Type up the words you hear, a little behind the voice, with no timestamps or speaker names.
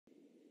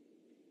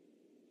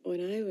When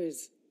I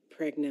was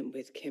pregnant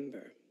with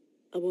Kimber,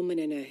 a woman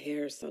in a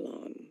hair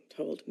salon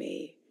told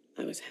me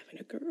I was having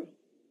a girl.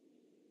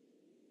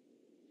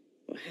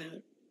 Well, how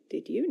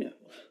did you know?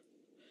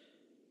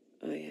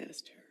 I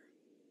asked her.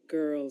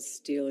 Girls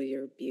steal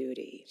your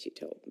beauty, she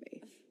told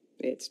me.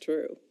 It's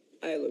true.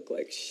 I look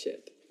like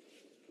shit.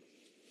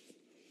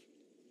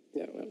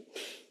 Yeah, well.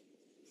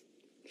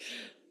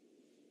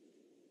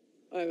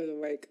 I was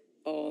awake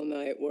all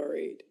night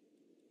worried.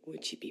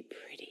 Would she be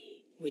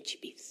pretty? Would she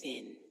be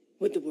thin?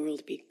 Would the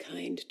world be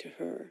kind to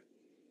her?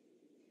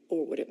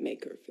 Or would it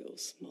make her feel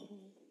small?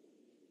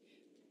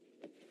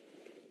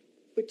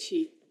 Would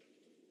she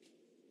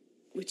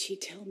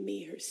tell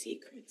me her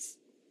secrets?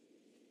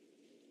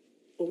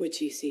 Or would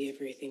she see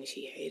everything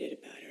she hated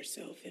about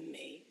herself in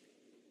me?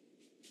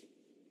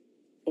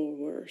 Or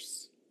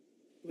worse,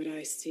 would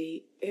I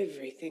see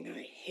everything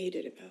I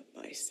hated about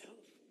myself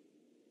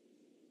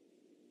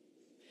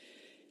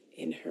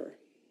in her?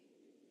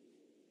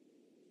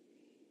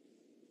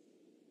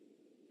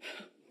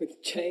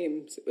 With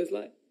James, it was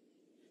like,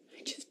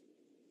 I just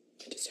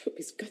hope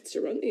his guts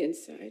are on the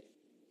inside.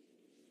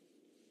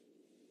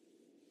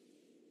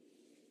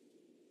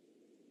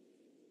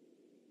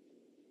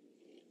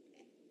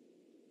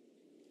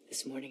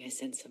 This morning I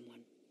sent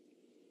someone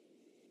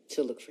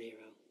to look for Hero.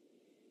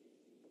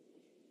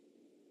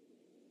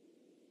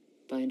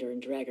 Find her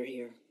and drag her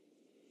here.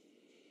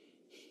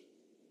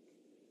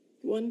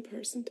 One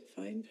person to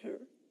find her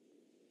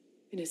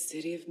in a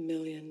city of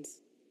millions.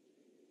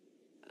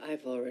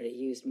 I've already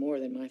used more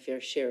than my fair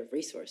share of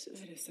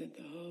resources. I'd have sent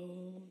the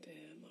whole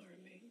damn